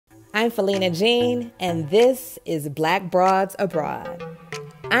I'm Felina Jean, and this is Black Broads Abroad.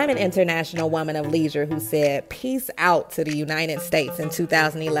 I'm an international woman of leisure who said peace out to the United States in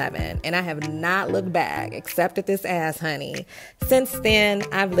 2011, and I have not looked back, except at this ass, honey. Since then,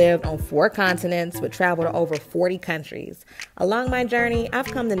 I've lived on 4 continents with travel to over 40 countries. Along my journey, I've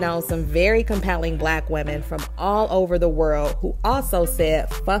come to know some very compelling Black women from all over the world who also said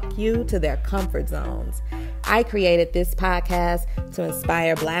fuck you to their comfort zones. I created this podcast to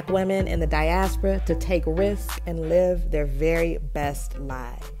inspire Black women in the diaspora to take risks and live their very best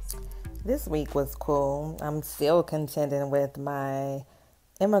lives. This week was cool. I'm still contending with my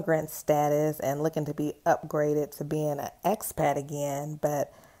immigrant status and looking to be upgraded to being an expat again.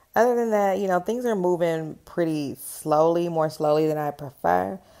 But other than that, things are moving pretty slowly, more slowly than I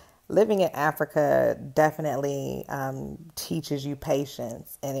prefer. Living in Africa definitely teaches you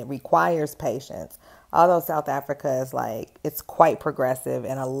patience, and it requires patience. Although South Africa is it's quite progressive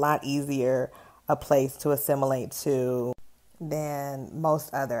and a lot easier a place to assimilate to than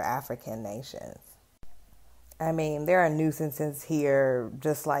most other African nations. I mean, there are nuisances here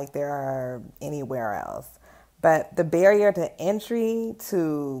just like there are anywhere else. But the barrier to entry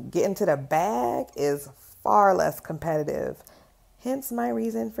to get into the bag is far less competitive. Hence my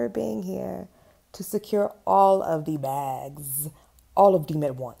reason for being here, to secure all of the bags, all of them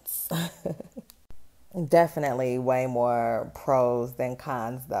at once. Definitely way more pros than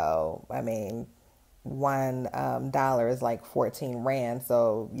cons, though. I mean, $1 is like 14 rand,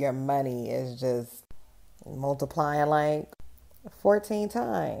 so your money is just multiplying 14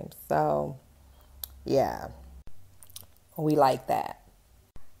 times. So, yeah, we like that.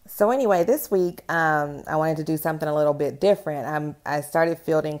 So anyway, this week, I wanted to do something a little bit different. I started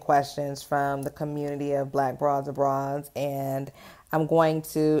fielding questions from the community of Black Broads Abroad, and I'm going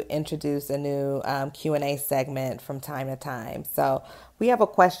to introduce a new Q&A segment from time to time. So we have a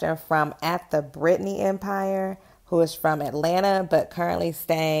question from at the Brittany Empire, who is from Atlanta, but currently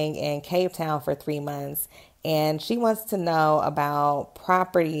staying in Cape Town for 3 months. And she wants to know about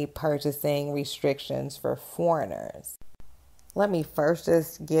property purchasing restrictions for foreigners. Let me first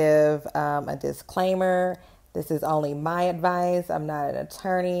just give a disclaimer. This is only my advice. I'm not an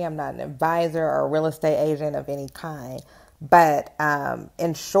attorney. I'm not an advisor or a real estate agent of any kind. But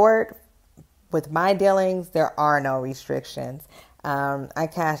in short, with my dealings, there are no restrictions. I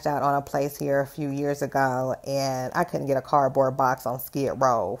cashed out on a place here a few years ago, and I couldn't get a cardboard box on Skid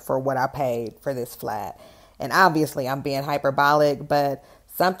Row for what I paid for this flat. And obviously, I'm being hyperbolic, but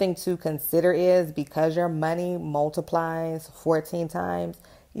something to consider is because your money multiplies 14 times,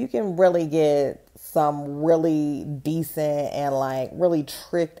 you can really get some really decent and really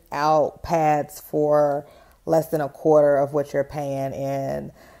tricked out pads for less than a quarter of what you're paying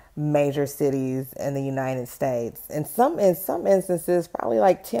in major cities in the United States. In some instances, probably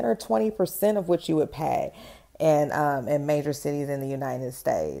 10 or 20% of what you would pay in major cities in the United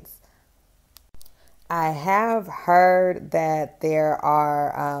States. I have heard that there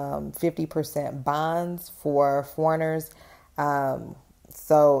are 50% bonds for foreigners.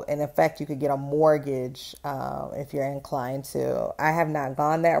 So in effect, you could get a mortgage if you're inclined to. I have not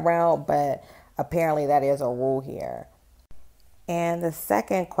gone that route, but apparently that is a rule here. And the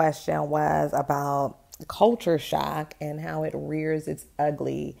second question was about culture shock and how it rears its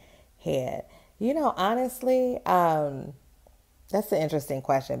ugly head. Honestly, that's an interesting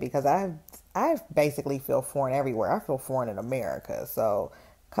question because I basically feel foreign everywhere. I feel foreign in America. So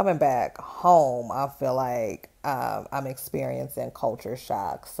coming back home, I feel like I'm experiencing culture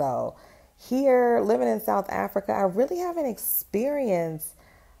shock. So here, living in South Africa, I really haven't experienced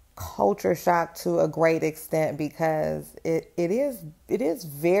culture shock to a great extent because it is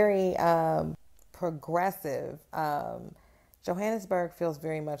very progressive. Johannesburg feels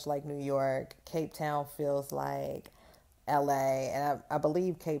very much like New York. Cape Town feels like LA, and I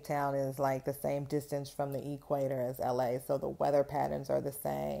believe Cape Town is the same distance from the equator as LA, so the weather patterns are the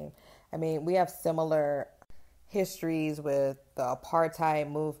same. I mean, we have similar histories with the apartheid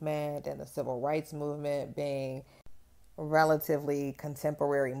movement and the civil rights movement being relatively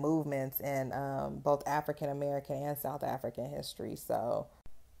contemporary movements in both African American and South African history. So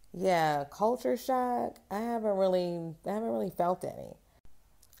yeah, culture shock, I haven't really felt any.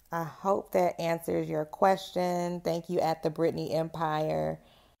 I hope that answers your question. Thank you at the Brittany Empire.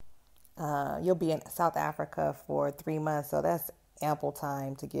 You'll be in South Africa for 3 months, so that's ample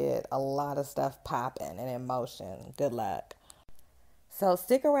time to get a lot of stuff popping and in motion. Good luck. So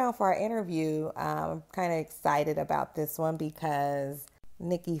stick around for our interview. I'm kind of excited about this one because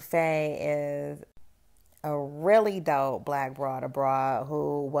Nikki Faye is a really dope Black broad abroad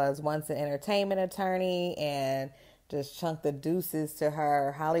who was once an entertainment attorney and just chunked the deuces to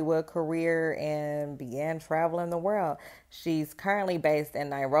her Hollywood career and began traveling the world. She's currently based in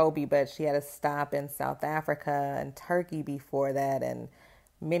Nairobi, but she had a stop in South Africa and Turkey before that, and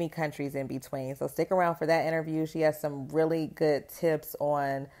many countries in between. So stick around for that interview. She has some really good tips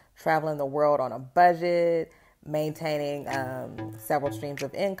on traveling the world on a budget, maintaining several streams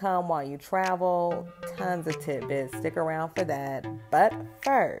of income while you travel. Tons of tidbits. Stick around for that. But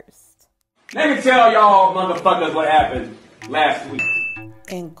first, let me tell y'all motherfuckers what happened last week.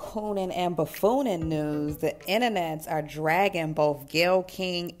 In cooning and buffooning news, the internets are dragging both Gayle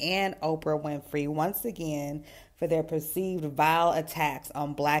King and Oprah Winfrey once again for their perceived vile attacks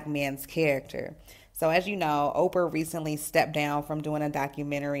on black men's character. So as you know, Oprah recently stepped down from doing a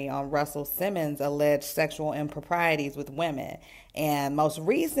documentary on Russell Simmons' alleged sexual improprieties with women. And most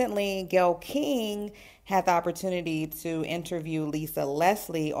recently, Gayle King had the opportunity to interview Lisa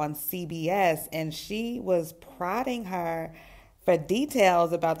Leslie on CBS, and she was prodding her for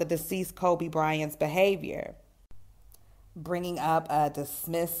details about the deceased Kobe Bryant's behavior, bringing up a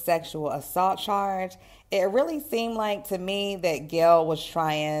dismissed sexual assault charge. It really seemed like to me that Gayle was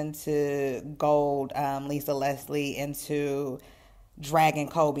trying to goad Lisa Leslie into dragging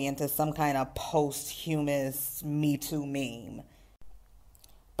Kobe into some kind of posthumous Me Too meme.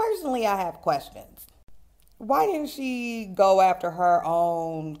 Personally, I have questions. Why didn't she go after her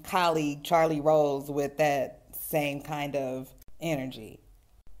own colleague, Charlie Rose, with that same kind of energy?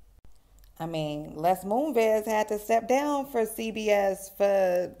 I mean, Les Moonves had to step down for CBS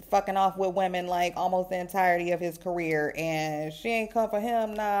for fucking off with women like almost the entirety of his career, and she ain't come for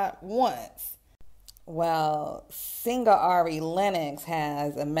him not once. Well, singer Ari Lennox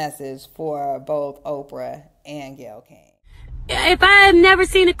has a message for both Oprah and Gayle King. If I have never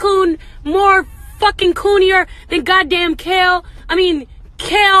seen a coon more fucking coonier than goddamn Kale and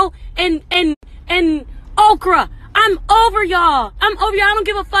Okra. I'm over y'all. I don't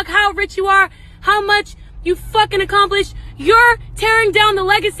give a fuck how rich you are, how much you fucking accomplished. You're tearing down the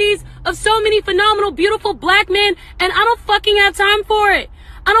legacies of so many phenomenal, beautiful black men, and I don't fucking have time for it.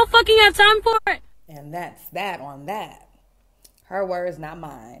 And that's that on that. Her words, not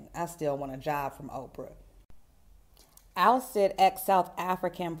mine. I still want a job from Oprah. Ousted ex-South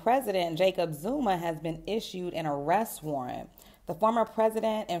African President Jacob Zuma has been issued an arrest warrant. The former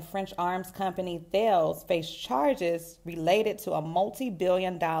president and French arms company Thales faced charges related to a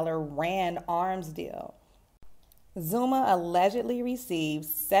multi-billion-dollar Rand arms deal. Zuma allegedly received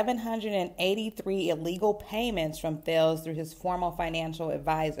 783 illegal payments from Thales through his former financial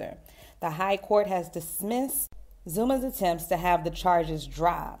advisor. The High Court has dismissed Zuma's attempts to have the charges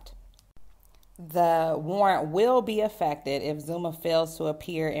dropped. The warrant will be affected if Zuma fails to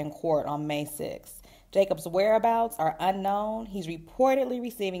appear in court on May 6th. Jacob's whereabouts are unknown. He's reportedly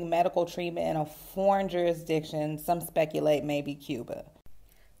receiving medical treatment in a foreign jurisdiction. Some speculate maybe Cuba.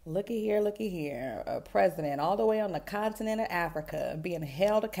 Looky here. A president all the way on the continent of Africa being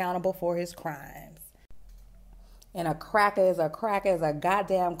held accountable for his crimes. In a cracker is a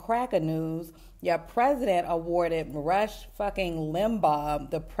goddamn cracker news, your president awarded Rush fucking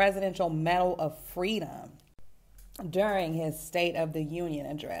Limbaugh the Presidential Medal of Freedom during his State of the Union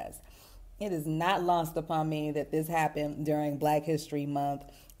address. It is not lost upon me that this happened during Black History Month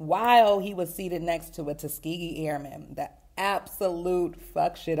while he was seated next to a Tuskegee Airman. The absolute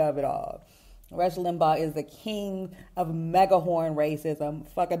fuck shit of it all. Rush Limbaugh is the king of megahorn racism.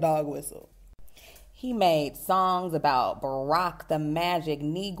 Fuck a dog whistle. He made songs about Barack the Magic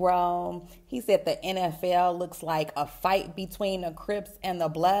Negro. He said the NFL looks like a fight between the Crips and the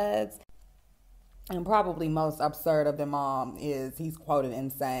Bloods. And probably most absurd of them all is he's quoted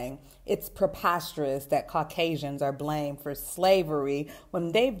in saying, "It's preposterous that Caucasians are blamed for slavery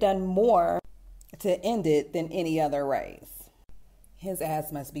when they've done more to end it than any other race." His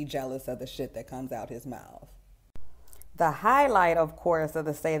ass must be jealous of the shit that comes out his mouth. The highlight, of course, of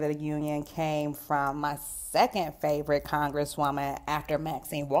the State of the Union came from my second favorite congresswoman after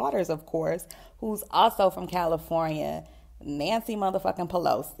Maxine Waters, of course, who's also from California, Nancy motherfucking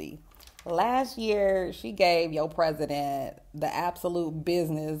Pelosi. Last year, she gave your president the absolute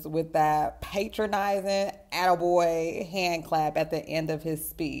business with that patronizing attaboy hand clap at the end of his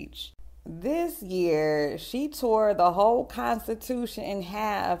speech. This year, she tore the whole Constitution in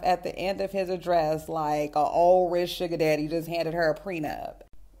half at the end of his address like an old rich sugar daddy just handed her a prenup.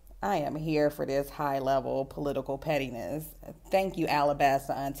 I am here for this high-level political pettiness. Thank you,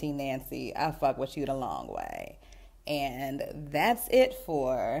 Alabaster Auntie Nancy. I fuck with you the long way. And that's it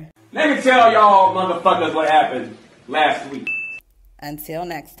for... Let me tell y'all motherfuckers what happened last week. Until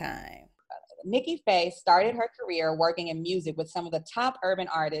next time. Nikki Faye started her career working in music with some of the top urban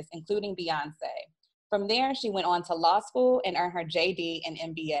artists, including Beyonce. From there, she went on to law school and earned her JD and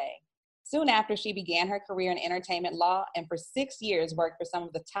MBA. Soon after, she began her career in entertainment law and for 6 years worked for some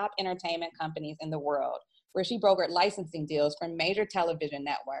of the top entertainment companies in the world, where she brokered licensing deals for major television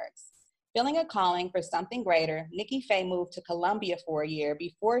networks. Feeling a calling for something greater, Nikki Faye moved to Colombia for a year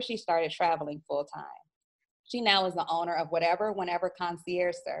before she started traveling full-time. She now is the owner of Whatever Whenever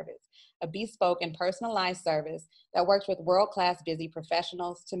Concierge Service, a bespoke and personalized service that works with world-class busy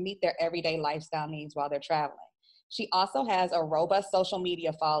professionals to meet their everyday lifestyle needs while they're traveling. She also has a robust social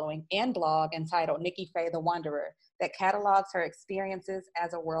media following and blog entitled Nikki Faye the Wanderer that catalogs her experiences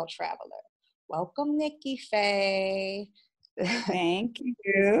as a world traveler. Welcome, Nikki Faye. Thank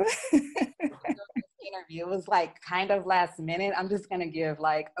you. Interview. It was like kind of last minute. I'm just gonna give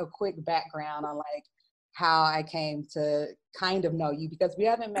like a quick background on like how I came to kind of know you, because we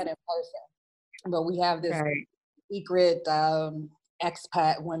haven't met in person, but we have this secret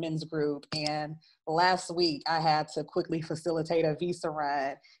expat women's group. And last week I had to quickly facilitate a visa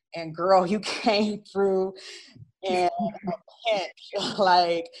run, and girl, you came through in a pinch.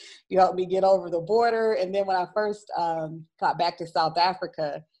 Like, you helped me get over the border. And then when I first got back to South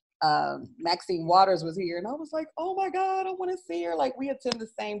Africa, Maxine Waters was here, and I was like, oh my God, I want to see her. Like, we attend the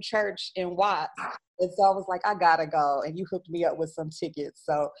same church in Watts. And so I was like, I gotta go. And you hooked me up with some tickets.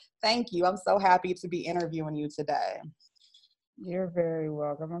 So thank you. I'm so happy to be interviewing you today. You're very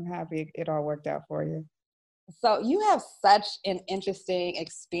welcome. I'm happy it all worked out for you. So you have such an interesting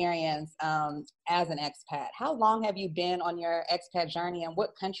experience as an expat. How long have you been on your expat journey, and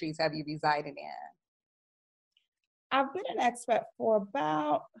what countries have you resided in? I've been an expat for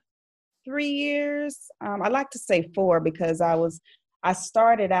about 3 years. I like to say 4 because I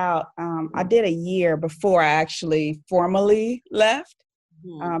started out, I did a year before I actually formally left.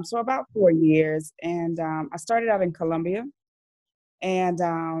 Mm-hmm. So about 4 years. And I started out in Colombia. And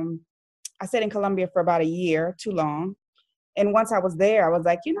I stayed in Colombia for about a year, too long. And once I was there, I was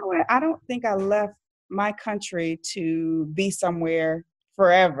like, you know what? I don't think I left my country to be somewhere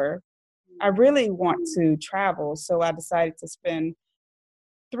forever. I really want to travel. So I decided to spend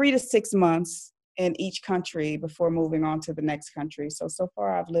 3 to 6 months in each country before moving on to the next country. So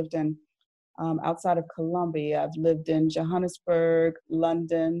far I've lived in, outside of Colombia, I've lived in Johannesburg,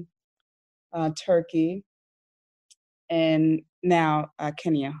 London, Turkey, and now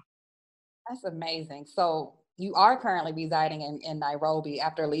Kenya. That's amazing. So you are currently residing in Nairobi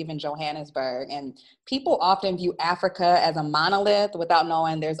after leaving Johannesburg, and people often view Africa as a monolith without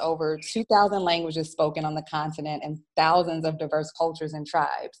knowing there's over 2,000 languages spoken on the continent and thousands of diverse cultures and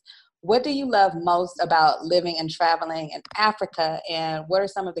tribes. What do you love most about living and traveling in Africa, and what are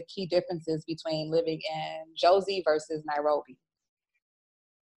some of the key differences between living in Josie versus Nairobi?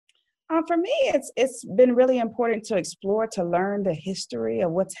 For me, it's been really important to explore, to learn the history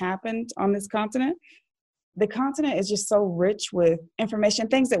of what's happened on this continent. The continent is just so rich with information,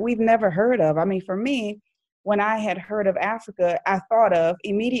 things that we've never heard of. I mean, for me, when I had heard of Africa, I thought of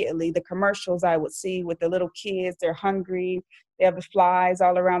immediately the commercials I would see with the little kids. They're hungry, they have the flies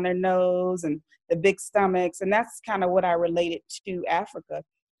all around their nose and the big stomachs. And that's kind of what I related to Africa.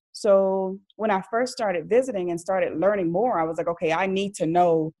 So when I first started visiting and started learning more, I was like, okay, I need to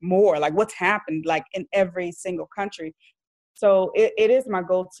know more, like what's happened like in every single country. So it is my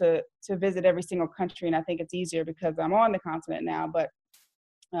goal to visit every single country. And I think it's easier because I'm on the continent now, but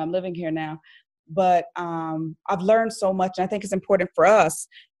I'm living here now. But I've learned so much. And I think it's important for us,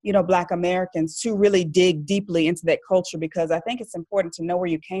 you know, Black Americans, to really dig deeply into that culture, because I think it's important to know where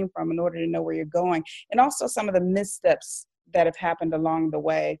you came from in order to know where you're going. And also some of the missteps that have happened along the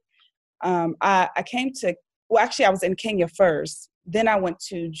way. I came to, well, actually I was in Kenya first. Then I went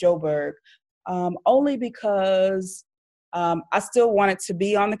to Joburg, only because I still wanted to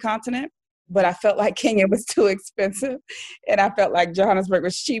be on the continent, but I felt like Kenya was too expensive and I felt like Johannesburg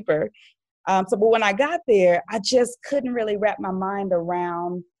was cheaper. But when I got there, I just couldn't really wrap my mind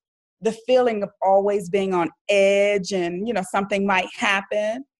around the feeling of always being on edge and, you know, something might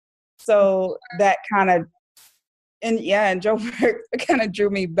happen. So that kind of, and Joburg kind of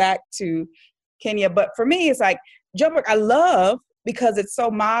drew me back to Kenya. But for me, it's like Joburg I love because it's so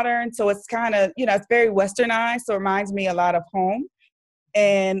modern. So it's kind of, you know, it's very westernized. So it reminds me a lot of home.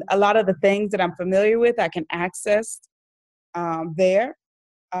 And a lot of the things that I'm familiar with, I can access there.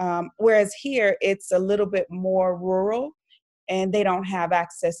 Whereas here, it's a little bit more rural and they don't have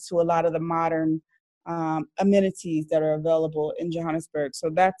access to a lot of the modern amenities that are available in Johannesburg. So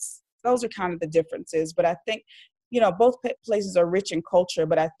those are kind of the differences. But I think, you know, both places are rich in culture,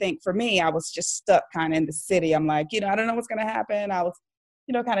 but I think for me, I was just stuck kind of in the city. I'm like, you know, I don't know what's going to happen. I was,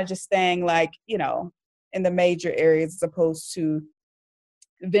 you know, kind of just staying like, you know, in the major areas as opposed to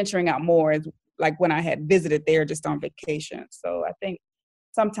venturing out more, like when I had visited there just on vacation. So I think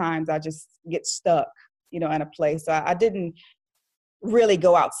sometimes I just get stuck, in a place. So I didn't really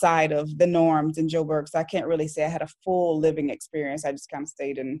go outside of the norms in Joburg. So I can't really say I had a full living experience. I just kind of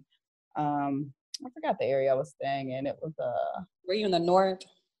stayed in, I forgot the area I was staying in. It was Were you in the north,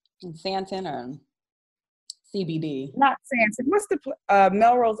 in Santon or CBD? not Santon. What's the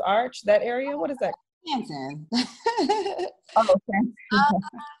Melrose Arch? That area? What is that? Santon. Oh, Santon.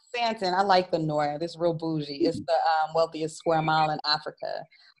 Santon. I like the north. It's real bougie. It's the wealthiest square mile in Africa.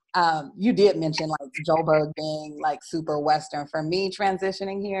 You did mention like Joburg being like super Western. For me,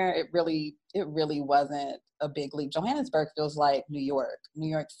 transitioning here, it really wasn't a big leap. Johannesburg feels like New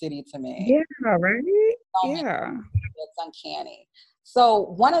York City to me. Yeah, right? Yeah. It's uncanny.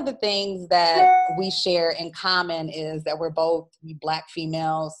 So one of the things that we share in common is that we're both Black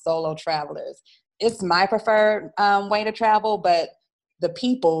females, solo travelers. It's my preferred way to travel, but the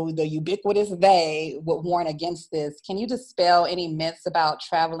people, the ubiquitous they, would warn against this. Can you dispel any myths about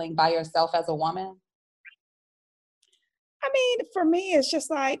traveling by yourself as a woman? I mean, for me, it's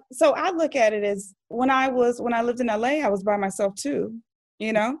just like, so I look at it as when I lived in LA, I was by myself too.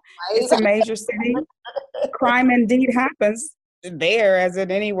 Right? It's a major city. Crime indeed happens there as in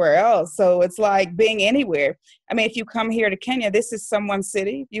anywhere else. So it's like being anywhere. I mean, if you come here to Kenya, this is someone's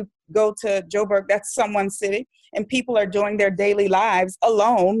city. If you go to Joburg, that's someone's city. And people are doing their daily lives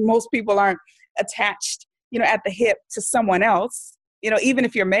alone. Most people aren't attached, at the hip to someone else. Even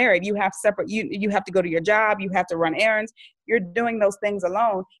if you're married, you have separate, you have to go to your job, you have to run errands. You're doing those things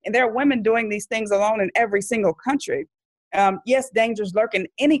alone. And there are women doing these things alone in every single country. Yes, dangers lurk in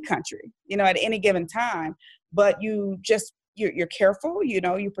any country, at any given time, but you're careful,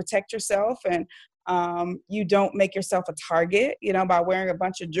 you protect yourself, and you don't make yourself a target, by wearing a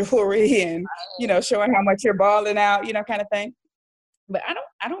bunch of jewelry and, showing how much you're balling out, kind of thing. But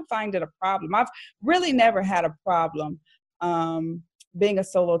I don't find it a problem. I've really never had a problem being a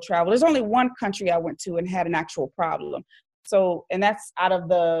solo traveler. There's only one country I went to and had an actual problem. So, and that's out of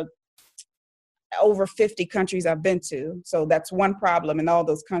the over 50 countries I've been to. So that's one problem in all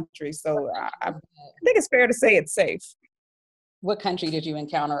those countries. So I think it's fair to say it's safe. What country did you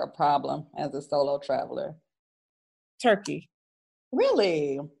encounter a problem as a solo traveler? Turkey.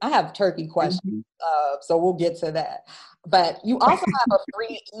 Really? I have Turkey questions, so we'll get to that. But you also have a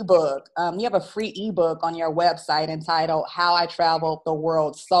free ebook. You have a free ebook on your website entitled "How I Traveled the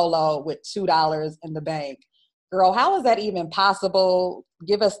World Solo with $2 in the Bank." Girl, how is that even possible?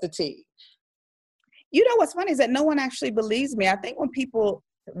 Give us the tea. What's funny is that no one actually believes me. I think when people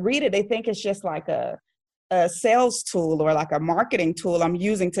read it, they think it's just like a sales tool or like a marketing tool I'm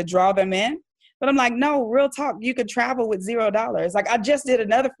using to draw them in. But I'm like, no, real talk, you could travel with $0. Like I just did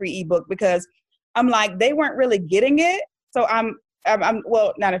another free ebook because I'm like, they weren't really getting it. So I'm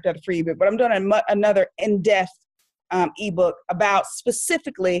well, not another free ebook, but I'm doing another in-depth ebook about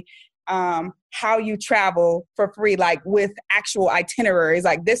specifically how you travel for free, like with actual itineraries.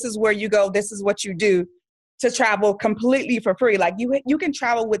 Like this is where you go, this is what you do to travel completely for free. Like you can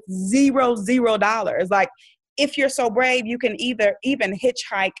travel with $0. Like if you're so brave, you can either even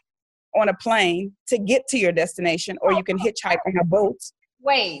hitchhike on a plane to get to your destination, or you can hitchhike on a boat.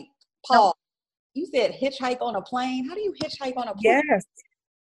 Wait, Paul, you said hitchhike on a plane? How do you hitchhike on a plane?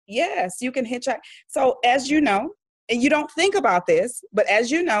 Yes, you can hitchhike. So as you know, and you don't think about this, but as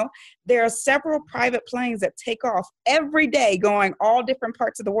you know, there are several private planes that take off every day going all different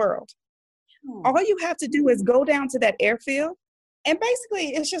parts of the world. All you have to do is go down to that airfield, and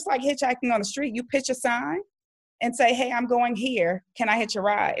basically it's just like hitchhiking on the street. You pitch a sign and say, hey, I'm going here. Can I hitch a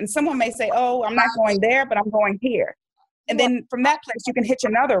ride? And someone may say, oh, I'm not going there, but I'm going here. And then from that place, you can hitch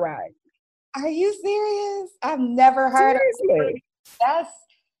another ride. Are you serious? I've never heard of it.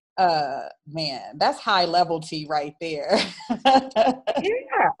 That's high level tea right there.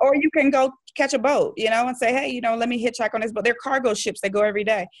 Yeah. Or you can go catch a boat, and say, hey, let me hitchhike on this boat. They're cargo ships that go every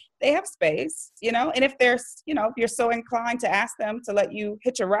day. They have space, and if there's, if you're so inclined to ask them to let you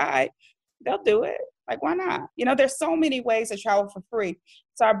hitch a ride, they'll do it. Like, why not? There's so many ways to travel for free.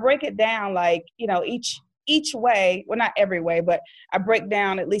 So I break it down like, each way, well, not every way, but I break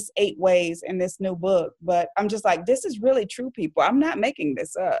down at least 8 ways in this new book. But I'm just like, this is really true, people. I'm not making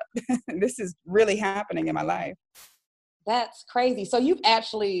this up. This is really happening in my life. That's crazy. So you've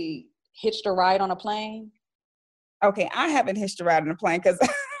actually hitched a ride on a plane? Okay, I haven't hitched a ride on a plane because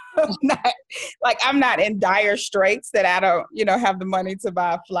I'm not in dire straits that I don't, have the money to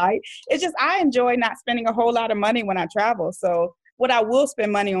buy a flight. It's just, I enjoy not spending a whole lot of money when I travel. So what I will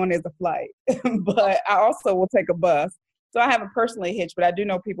spend money on is a flight, but I also will take a bus. So I haven't personally hitched, but I do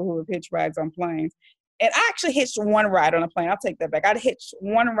know people who have hitched rides on planes. And I actually hitched one ride on a plane. I'll take that back. I'd hitched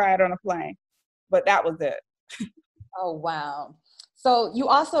one ride on a plane. but that was it. Oh, wow. So you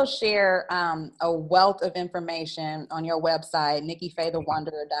also share a wealth of information on your website,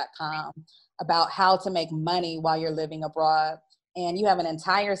 NikkiFayeTheWanderer.com, about how to make money while you're living abroad. And you have an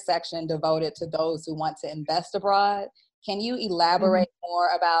entire section devoted to those who want to invest abroad. Can you elaborate more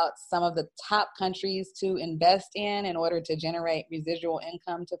about some of the top countries to invest in order to generate residual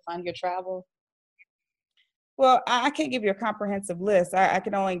income to fund your travel? Well, I can't give you a comprehensive list. I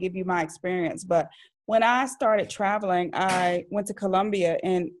can only give you my experience. But when I started traveling, I went to Colombia,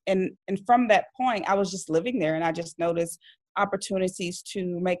 and from that point, I was just living there, and I just noticed opportunities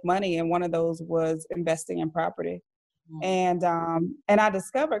to make money, and one of those was investing in property. And I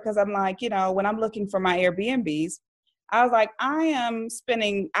discovered, because I'm like, when I'm looking for my Airbnbs, I was like, I am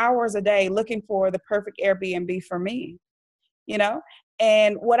spending hours a day looking for the perfect Airbnb for me,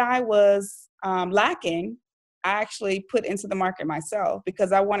 and what I was lacking, I actually put into the market myself,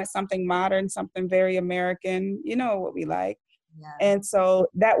 because I wanted something modern, something very American, what we like. Yeah. And so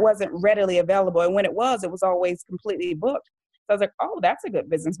that wasn't readily available. And when it was always completely booked. So I was like, oh, that's a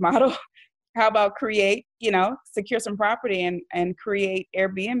good business model. How about secure some property and create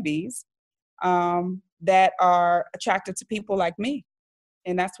Airbnbs that are attractive to people like me.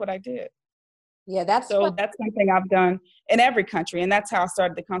 And that's what I did. Yeah, that's something I've done in every country. And that's how I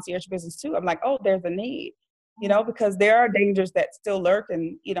started the concierge business too. I'm like, oh, there's a need, because there are dangers that still lurk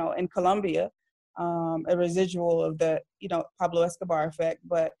in Colombia, a residual of the, Pablo Escobar effect.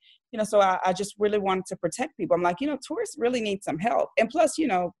 But, so I just really wanted to protect people. I'm like, tourists really need some help. And plus,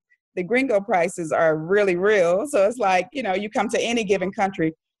 the gringo prices are really real. So it's like, you come to any given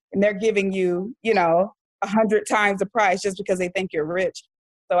country and they're giving you, 100 times the price just because they think you're rich.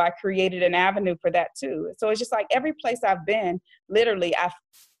 So I created an avenue for that too. So it's just like every place I've been, literally, I've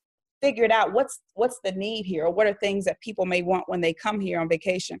figured out what's the need here, or what are things that people may want when they come here on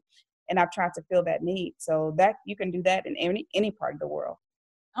vacation. And I've tried to fill that need. So that you can do that in any part of the world.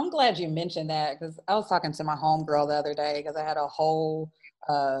 I'm glad you mentioned that, because I was talking to my homegirl the other day, because I had a whole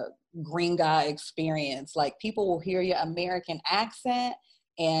green guy experience. Like, people will hear your American accent,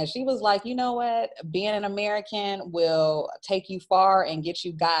 and she was like, you know what, being an American will take you far and get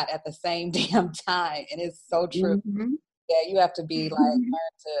you got at the same damn time. And it's so true. Mm-hmm. Yeah, you have to be like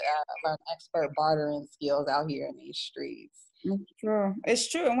learn expert bartering skills out here in these streets. It's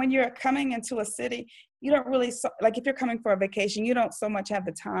true. And when you're coming into a city, you don't really, like if you're coming for a vacation, you don't so much have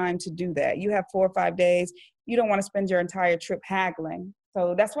the time to do that. You have 4 or 5 days. You don't want to spend your entire trip haggling.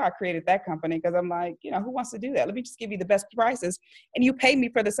 So that's why I created that company, because I'm like, who wants to do that? Let me just give you the best prices, and you pay me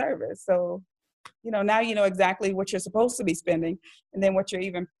for the service. So, now you know exactly what you're supposed to be spending, and then what you're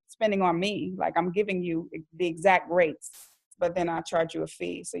even spending on me. Like, I'm giving you the exact rates, but then I charge you a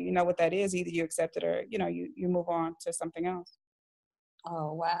fee. So you know what that is. Either you accept it, or, you move on to something else.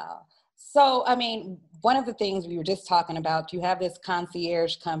 Oh, wow. So, I mean, one of the things we were just talking about, you have this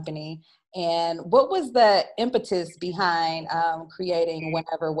concierge company, and what was the impetus behind creating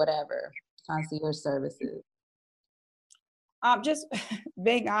Whenever Whatever concierge services? Just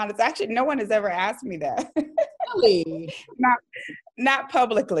being honest, actually, no one has ever asked me that. Really? Not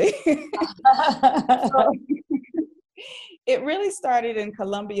publicly. So, it really started in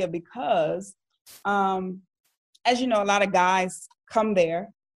Colombia because, as you know, a lot of guys come there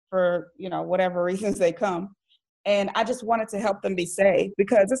for, whatever reasons they come. And I just wanted to help them be safe,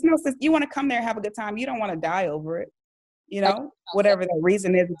 because it's no sense. You want to come there and have a good time. You don't want to die over it, whatever the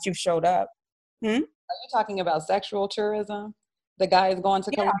reason is that you showed up. Are you talking about sexual tourism? The guy is going to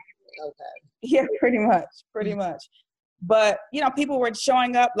Colombia? Okay. Yeah, pretty much. But, people were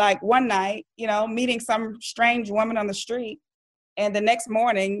showing up like one night, meeting some strange woman on the street. And the next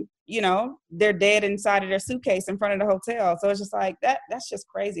morning, they're dead inside of their suitcase in front of the hotel. So it's just like, that's just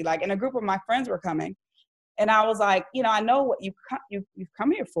crazy. Like, and a group of my friends were coming. And I was like, I know what you've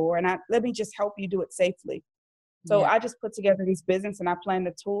come here for, and let me just help you do it safely. So I just put together these business, and I planned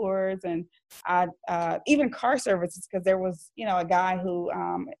the tours, and I even car services, because there was, a guy who,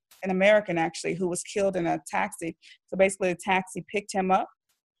 an American actually, who was killed in a taxi. So basically the taxi picked him up,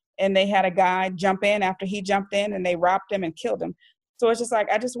 and they had a guy jump in after he jumped in, and they robbed him and killed him. So it's just like,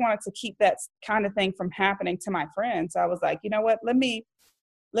 I just wanted to keep that kind of thing from happening to my friends. So I was like, you know what, let me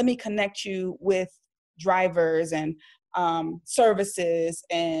connect you with drivers and services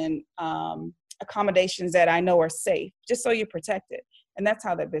and accommodations that I know are safe, just so you're protected. And that's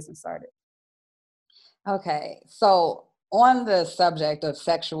how that business started. Okay. So on the subject of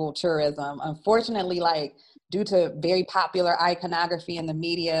sexual tourism, unfortunately, like, due to very popular iconography in the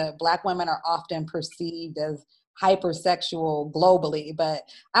media, Black women are often perceived as hypersexual globally. But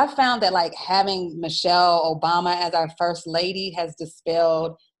I found that, like, having Michelle Obama as our first lady has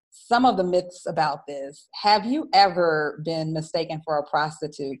dispelled some of the myths about this. Have you ever been mistaken for a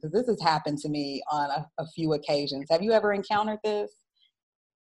prostitute? Because this has happened to me on a few occasions. Have you ever encountered this?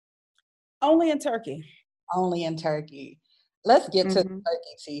 Only in Turkey. Only in Turkey. Let's get to the Mm-hmm.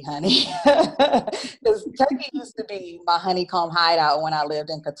 turkey tea, honey. Because Turkey used to be my honeycomb hideout when I lived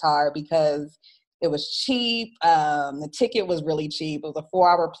in Qatar because it was cheap. The ticket was really cheap. It was a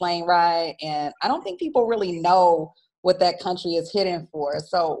 4-hour plane ride. And I don't think people really know what that country is hidden for.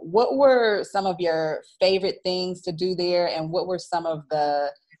 So what were some of your favorite things to do there? And what were some of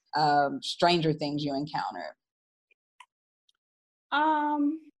the stranger things you encountered?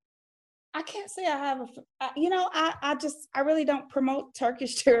 I can't say I have I really don't promote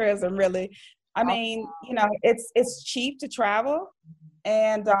Turkish tourism really. I mean, it's cheap to travel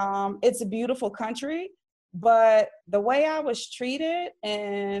and it's a beautiful country, but the way I was treated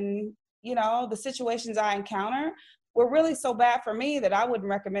and, the situations I encounter were really so bad for me that I wouldn't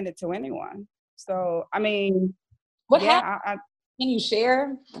recommend it to anyone. So, I mean, What happened? yeah, Can you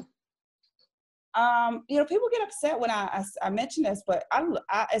share? People get upset when I mention this, but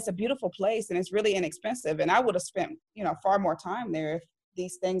it's a beautiful place and it's really inexpensive. And I would have spent, far more time there if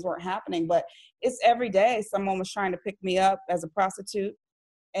these things weren't happening. But it's every day someone was trying to pick me up as a prostitute.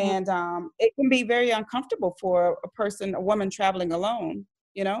 And it can be very uncomfortable for a woman traveling alone,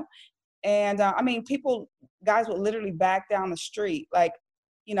 And I mean, guys would literally back down the street, like,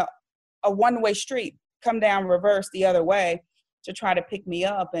 a one-way street, come down reverse the other way to try to pick me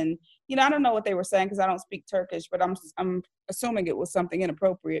up. And, I don't know what they were saying because I don't speak Turkish, but I'm assuming it was something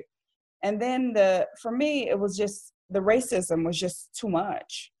inappropriate. And then for me, it was just, the racism was just too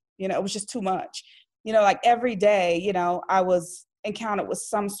much. It was just too much. Like every day, I was encountered with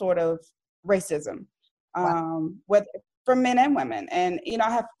some sort of racism, whether for men and women. And,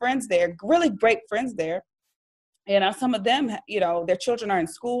 I have friends there, really great friends there. And some of them, their children are in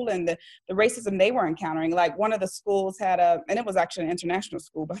school and the racism they were encountering, like one of the schools had and it was actually an international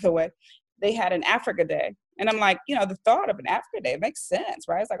school, by the way, they had an Africa Day. And I'm like, the thought of an Africa Day makes sense,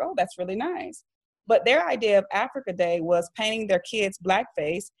 right? It's like, oh, that's really nice. But their idea of Africa Day was painting their kids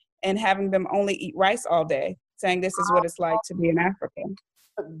blackface and having them only eat rice all day, saying this is what it's like to be an African.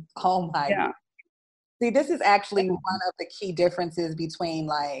 Oh my God. See, this is actually one of the key differences between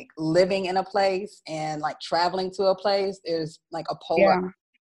like living in a place and like traveling to a place. Is like a polar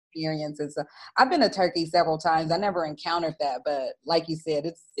experience. I've been to Turkey several times. I never encountered that, but like you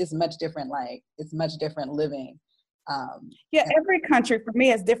said, it's much different. Like it's much different living. Every country for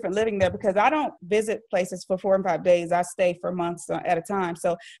me is different living there because I don't visit places for 4 and 5 days. I stay for months at a time.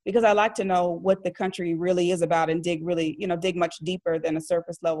 So because I like to know what the country really is about and dig much deeper than a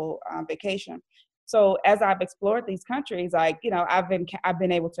surface level vacation. So as I've explored these countries, like, I've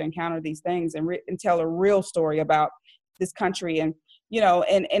been able to encounter these things and tell a real story about this country. And,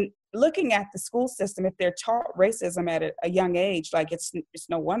 and looking at the school system, if they're taught racism at a young age, like it's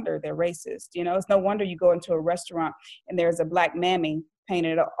no wonder they're racist. It's no wonder you go into a restaurant and there's a black mammy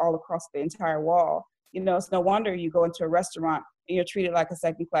painted all across the entire wall. It's no wonder you go into a restaurant and you're treated like a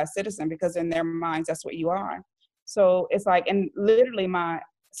second-class citizen because in their minds, that's what you are. So it's like, and literally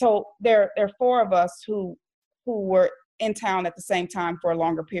so there are 4 of us who were in town at the same time for a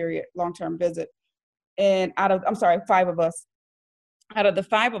longer period, long-term visit. And 5 of us. Out of the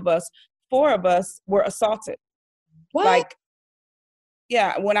 5 of us, 4 of us were assaulted. What? Like,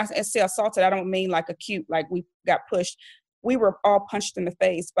 yeah, when I say assaulted, I don't mean like acute, like we got pushed. We were all punched in the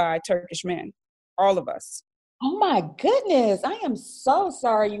face by Turkish men, all of us. Oh my goodness. I am so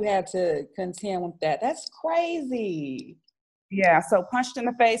sorry you had to contend with that. That's crazy. Yeah, so punched in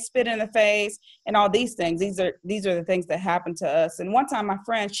the face, spit in the face, and all these things. These are the things that happen to us. And one time my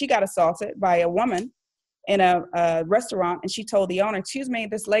friend, she got assaulted by a woman in a restaurant, and she told the owner, "Excuse me,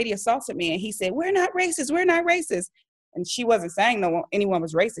 this lady assaulted me." And he said, "We're not racist, we're not racist." And she wasn't saying anyone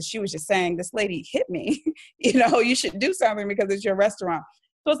was racist. She was just saying, "This lady hit me. You should do something because it's your restaurant."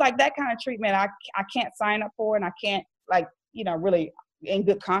 So it's like that kind of treatment I can't sign up for, and I can't really in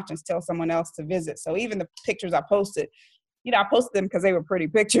good conscience tell someone else to visit. So even the pictures I posted, I posted them because they were pretty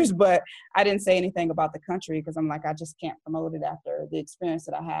pictures, but I didn't say anything about the country because I'm like, I just can't promote it after the experience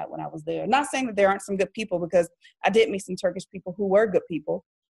that I had when I was there. Not saying that there aren't some good people because I did meet some Turkish people who were good people.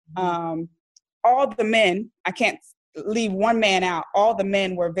 All the men, I can't leave one man out. All the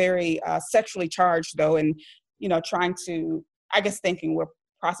men were very sexually charged though. And, trying to, I guess thinking we're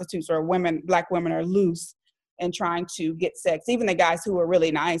prostitutes or black women are loose and trying to get sex. Even the guys who were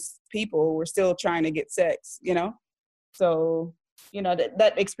really nice people were still trying to get sex, So,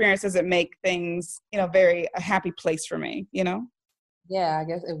 that experience doesn't make things, very a happy place for me, Yeah, I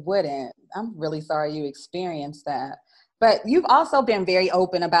guess it wouldn't. I'm really sorry you experienced that. But you've also been very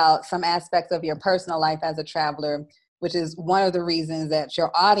open about some aspects of your personal life as a traveler, which is one of the reasons that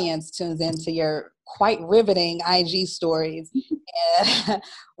your audience tunes into your quite riveting IG stories. And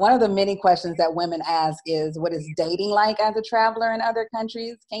one of the many questions that women ask is, what is dating like as a traveler in other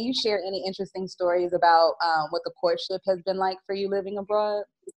countries? Can you share any interesting stories about what the courtship has been like for you living abroad?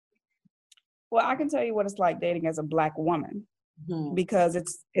 Well, I can tell you what it's like dating as a Black woman, because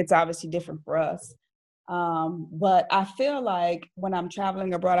it's obviously different for us. But I feel like when I'm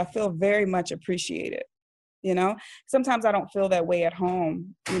traveling abroad, I feel very much appreciated. You know, sometimes I don't feel that way at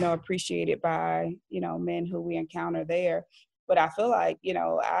home, appreciated by, men who we encounter there. But I feel like,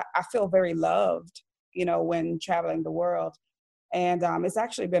 I feel very loved, when traveling the world. And it's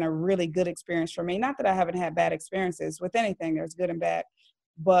actually been a really good experience for me. Not that I haven't had bad experiences with anything, there's good and bad,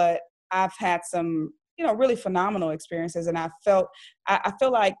 but I've had some, really phenomenal experiences. And I feel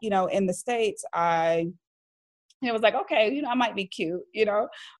like, in the States, it was like, okay, I might be cute,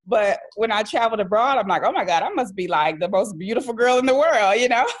 but when I traveled abroad, I'm like, oh my God, I must be like the most beautiful girl in the world.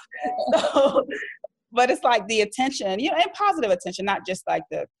 So, but it's like the attention, and positive attention, not just like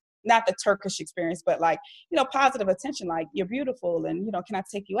not the Turkish experience, but like, positive attention, like you're beautiful and, can I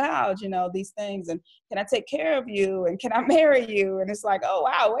take you out, these things, and can I take care of you and can I marry you? And it's like, oh,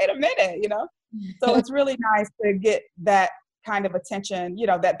 wow, wait a minute, So it's really nice to get that kind of attention,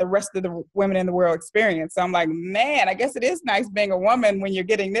 that the rest of the women in the world experience. So I'm like, man, I guess it is nice being a woman when you're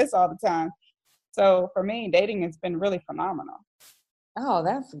getting this all the time. So for me, dating has been really phenomenal. Oh,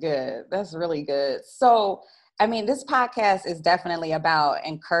 that's good. That's really good. So, I mean, this podcast is definitely about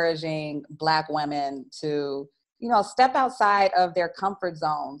encouraging Black women to, step outside of their comfort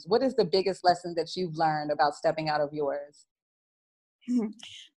zones. What is the biggest lesson that you've learned about stepping out of yours?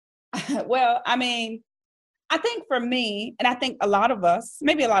 Well, I mean, I think for me, and I think a lot of us,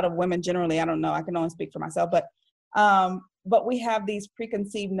 maybe a lot of women generally, I don't know, I can only speak for myself, but we have these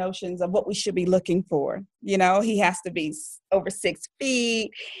preconceived notions of what we should be looking for. He has to be over 6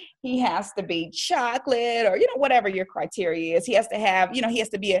 feet. He has to be chocolate, or, whatever your criteria is. He has to have, he has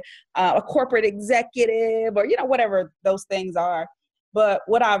to be a corporate executive, or, whatever those things are. But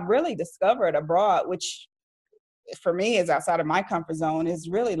what I've really discovered abroad, which for me is outside of my comfort zone, is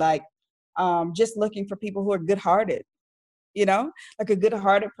really like, just looking for people who are good-hearted, like a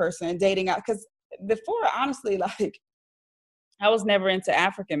good-hearted person dating out. Because before, honestly, like I was never into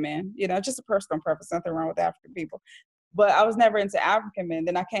African men, just a personal preference, nothing wrong with African people, but I was never into African men.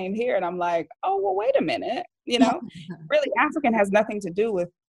 Then I came here and I'm like, oh, well, wait a minute, really African has nothing to do with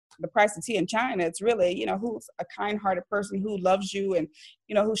the price of tea in China. It's really, who's a kind-hearted person who loves you and,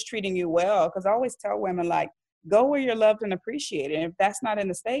 who's treating you well. Because I always tell women, like, go where you're loved and appreciated. And if that's not in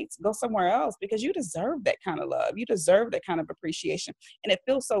the States, go somewhere else, because you deserve that kind of love. You deserve that kind of appreciation. And it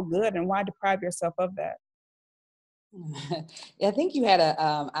feels so good. And why deprive yourself of that? Yeah, I think you had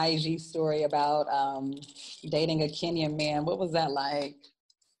a IG story about dating a Kenyan man. What was that like?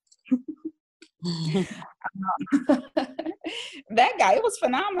 That guy, it was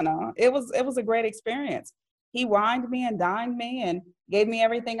phenomenal. It was a great experience. He wined me and dined me and gave me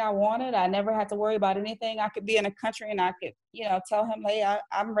everything I wanted. I never had to worry about anything. I could be in a country and I could, tell him, hey,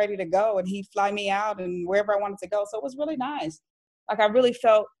 I'm ready to go. And he'd fly me out and wherever I wanted to go. So it was really nice. Like I really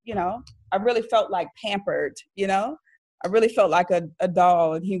felt like pampered, I really felt like a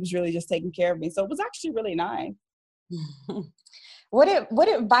doll, and he was really just taking care of me. So it was actually really nice. What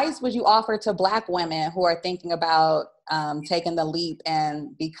advice would you offer to Black women who are thinking about taking the leap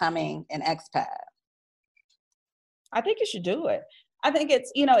and becoming an expat? I think you should do it. I think it's,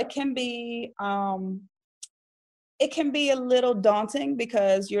 it can be a little daunting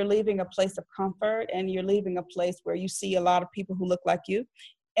because you're leaving a place of comfort and you're leaving a place where you see a lot of people who look like you.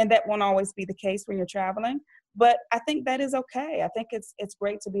 And that won't always be the case when you're traveling. But I think that is okay. I think it's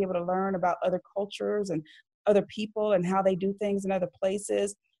great to be able to learn about other cultures and other people and how they do things in other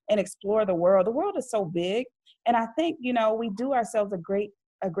places and explore the world. The world is so big. And I think, we do ourselves a great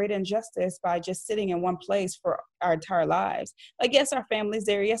injustice by just sitting in one place for our entire lives. Like, yes, our family's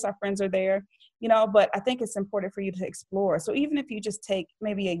there. Yes, our friends are there, but I think it's important for you to explore. So even if you just take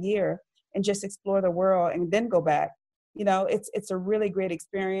maybe a year and just explore the world and then go back, it's a really great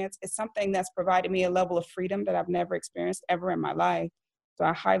experience. It's something that's provided me a level of freedom that I've never experienced ever in my life. So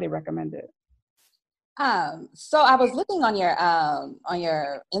I highly recommend it. So I was looking on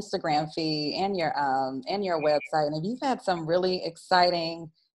your Instagram feed and your website, and you've had some really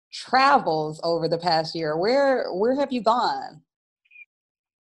exciting travels over the past year. Where have you gone?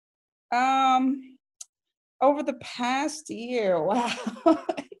 Over the past year, wow.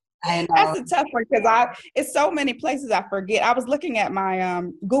 I know. That's a tough one because it's so many places I forget. I was looking at my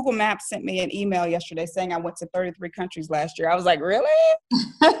Google Maps sent me an email yesterday saying I went to 33 countries last year. I was like, really?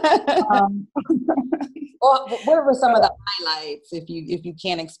 Well, what were some of the highlights if you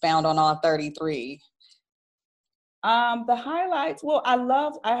can't expound on all 33? The highlights, well,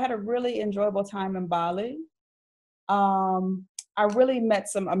 I had a really enjoyable time in Bali. I really met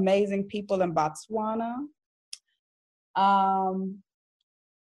some amazing people in Botswana.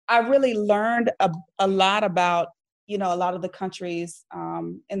 I really learned a lot about, a lot of the countries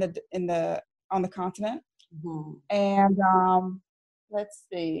on the continent. Mm-hmm. And let's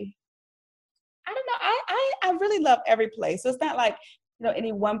see. I don't know. I really love every place. So it's not like,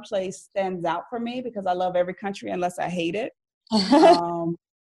 any one place stands out for me because I love every country unless I hate it.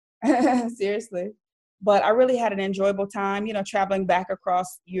 Seriously. But I really had an enjoyable time, traveling back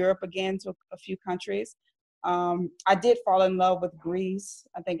across Europe again to a few countries. I did fall in love with Greece.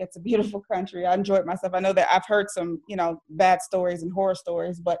 I think it's a beautiful country. I enjoyed myself. I know that I've heard some, bad stories and horror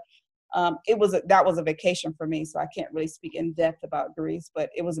stories, but that was a vacation for me. So I can't really speak in depth about Greece, but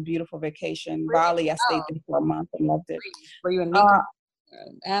it was a beautiful vacation. Bali, I stayed there for a month and loved it. Were you in Nikki,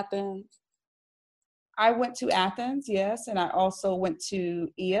 Athens? I went to Athens, yes. And I also went to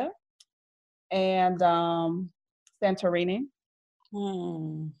Ia and Santorini.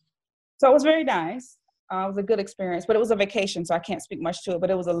 So it was very nice. It was a good experience, but it was a vacation, so I can't speak much to it, but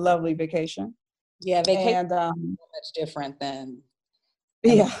it was a lovely vacation. Yeah, vacation and, is so much different than,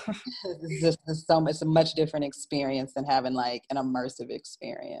 yeah. it's a much different experience than having like an immersive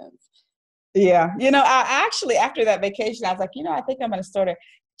experience. Yeah. I actually, after that vacation, I was like, I think I'm going to sort of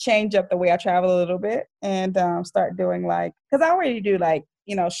change up the way I travel a little bit and start doing because I already do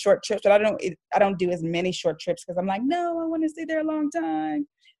short trips, but I don't do as many short trips because I'm like, no, I want to stay there a long time.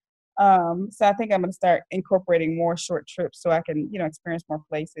 So I think I'm going to start incorporating more short trips so I can, experience more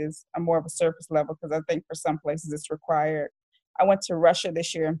places on more of a surface level because I think for some places it's required. I went to Russia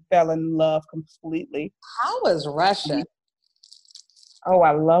this year and fell in love completely. How was Russia? Oh,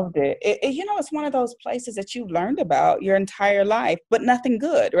 I loved it. It's one of those places that you've learned about your entire life, but nothing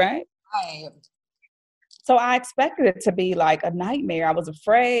good, right? Right. So I expected it to be like a nightmare. I was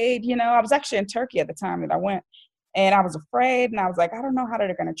afraid, I was actually in Turkey at the time that I went. And I was afraid, and I was like, I don't know how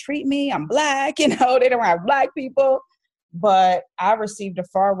they're going to treat me. I'm Black, they don't have Black people. But I received a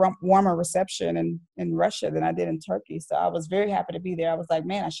far warmer reception in Russia than I did in Turkey. So I was very happy to be there. I was like,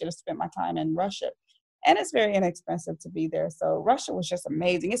 man, I should have spent my time in Russia. And it's very inexpensive to be there. So Russia was just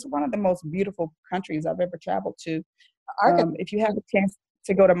amazing. It's one of the most beautiful countries I've ever traveled to. If you have a chance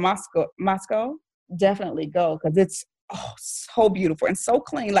to go to Moscow, definitely go because it's so beautiful and so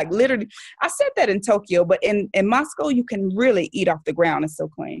clean. Like literally, I said that in Tokyo, but in Moscow, you can really eat off the ground. It's so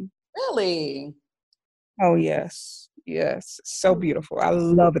clean. Really? Oh, yes. Yes. So beautiful. I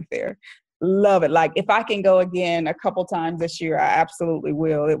love it there. Love it. Like if I can go again a couple times this year, I absolutely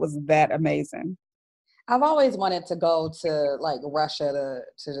will. It was that amazing. I've always wanted to go to like Russia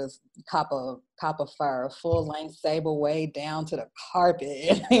to just cop a fur, full length sable way down to the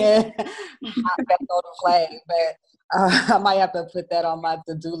carpet. Hot back flag, but I might have to put that on my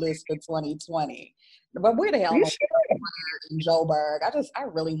to-do list for 2020. But where the hell am I in Joburg? I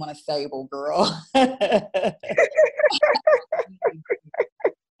really want a sable, girl.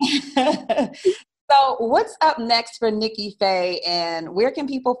 So what's up next for Nikki Faye, and where can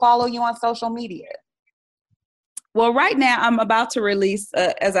people follow you on social media? Well, right now I'm about to release,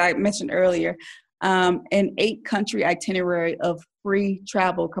 as I mentioned earlier, an 8-country itinerary of free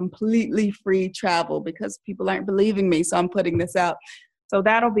travel, completely free travel, because people aren't believing me. So I'm putting this out. So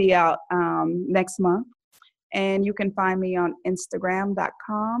that'll be out next month. And you can find me on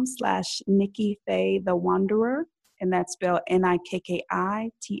Instagram.com/Nikki Faye the Wanderer. And that's spelled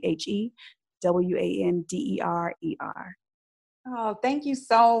NIKKITHEWANDERER. Oh, thank you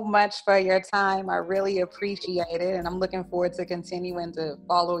so much for your time. I really appreciate it. And I'm looking forward to continuing to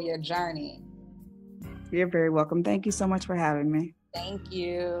follow your journey. You're very welcome. Thank you so much for having me. Thank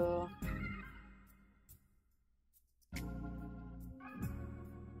you.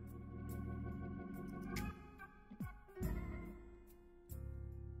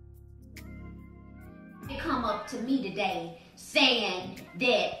 They come up to me today saying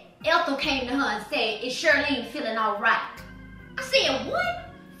that Ethel came to her and said, "Is Charlene feeling all right?" I said, "What?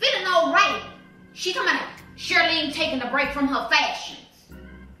 Feeling all right?" She talking about Charlene taking a break from her fashions.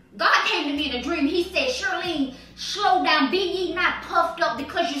 God came to me in a dream. He said, "Charlene, slow down. Be ye not puffed up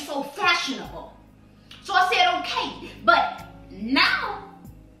because you're so fashionable." So I said, okay. But now,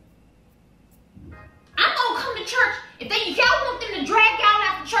 I'm going to come to church. If y'all want them to drag y'all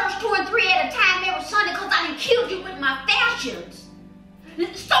out to church 2 and 3 at a time every Sunday because I done killed you with my fashions,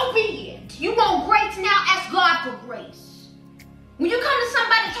 So be it. You want grace now? Ask God for grace. When you come to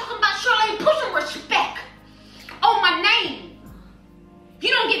somebody talking about Charlene, put some respect on my name. You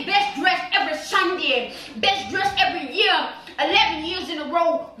don't get best dressed every Sunday, best dressed every year, 11 years in a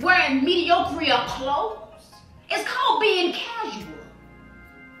row wearing mediocre clothes. It's called being casual.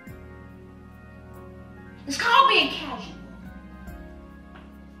 It's called being casual.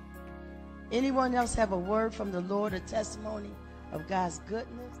 Anyone else have a word from the Lord, a testimony of God's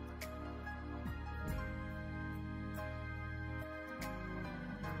goodness?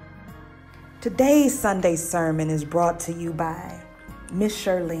 Today's Sunday sermon is brought to you by Miss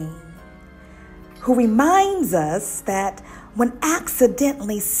Charlene, who reminds us that when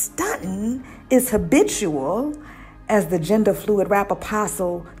accidentally stunting is habitual, as the gender fluid rap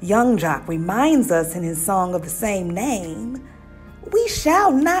apostle Young Jock reminds us in his song of the same name, we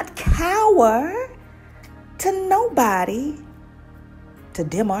shall not cower to nobody to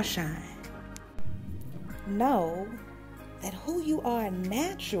dim our shine. Know that who you are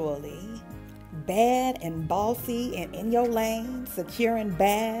naturally, bad and bossy and in your lane, securing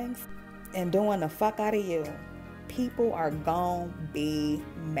bags and doing the fuck out of you, people are gonna be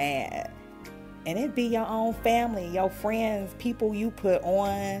mad. And it be your own family, your friends, people you put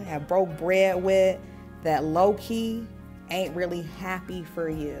on, have broke bread with, that low-key ain't really happy for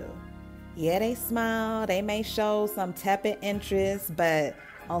you. Yeah, they smile, they may show some tepid interest, but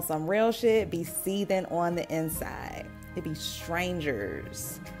on some real shit, be seething on the inside. It be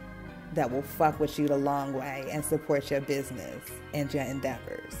strangers that will fuck with you the long way and support your business and your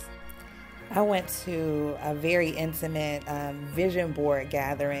endeavors. I went to a very intimate vision board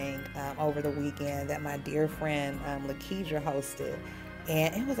gathering over the weekend that my dear friend Nikki hosted.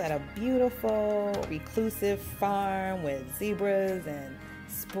 And it was at a beautiful, reclusive farm with zebras and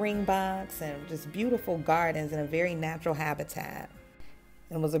springboks and just beautiful gardens in a very natural habitat.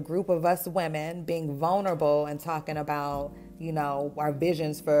 It was a group of us women being vulnerable and talking about, you know, our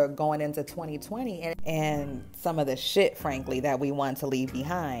visions for going into 2020 and some of the shit, frankly, that we want to leave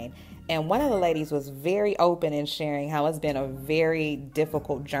behind. And one of the ladies was very open in sharing how it's been a very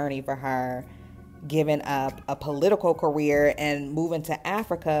difficult journey for her, giving up a political career and moving to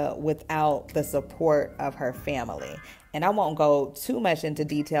Africa without the support of her family. And I won't go too much into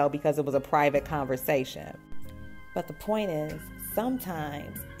detail because it was a private conversation. But the point is,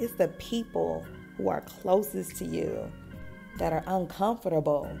 sometimes it's the people who are closest to you that are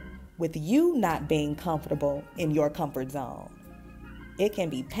uncomfortable with you not being comfortable in your comfort zone. It can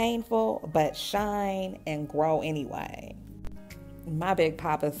be painful, but shine and grow anyway. My Big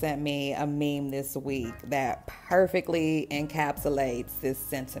Papa sent me a meme this week that perfectly encapsulates this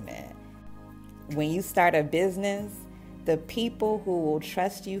sentiment. When you start a business, the people who will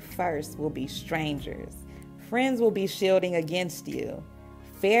trust you first will be strangers. Friends will be shielding against you.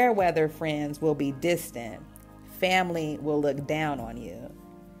 Fair weather friends will be distant. Family will look down on you.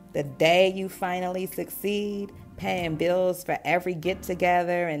 The day you finally succeed, paying bills for every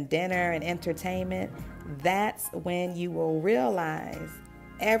get-together and dinner and entertainment, that's when you will realize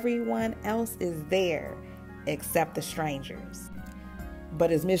everyone else is there except the strangers.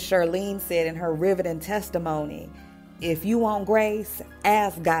 But as Miss Charlene said in her riveting testimony, if you want grace,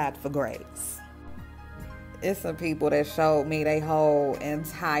 ask God for grace. It's some people that showed me they whole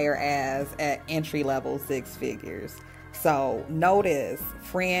entire ass at entry-level 6 figures. So notice,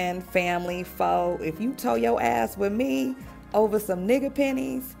 friend, family, foe, if you tow your ass with me over some nigga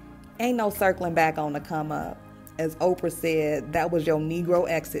pennies, ain't no circling back on the come up. As Oprah said, that was your Negro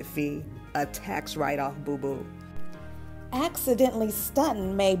exit fee, a tax write-off, boo-boo. Accidentally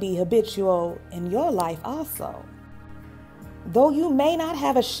stunting may be habitual in your life also. Though you may not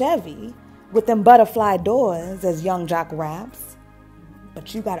have a Chevy with them butterfly doors, as Young Jock raps,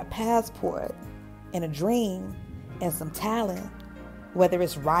 but you got a passport and a dream and some talent, whether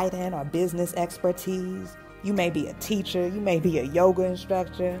it's writing or business expertise. You may be a teacher, you may be a yoga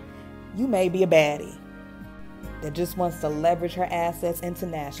instructor, you may be a baddie that just wants to leverage her assets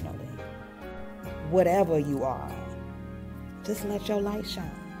internationally. Whatever you are, just let your light shine.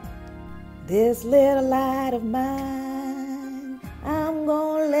 This little light of mine, I'm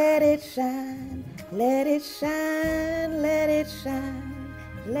gonna let it shine, let it shine, let it shine,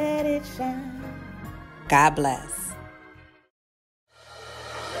 let it shine. God bless.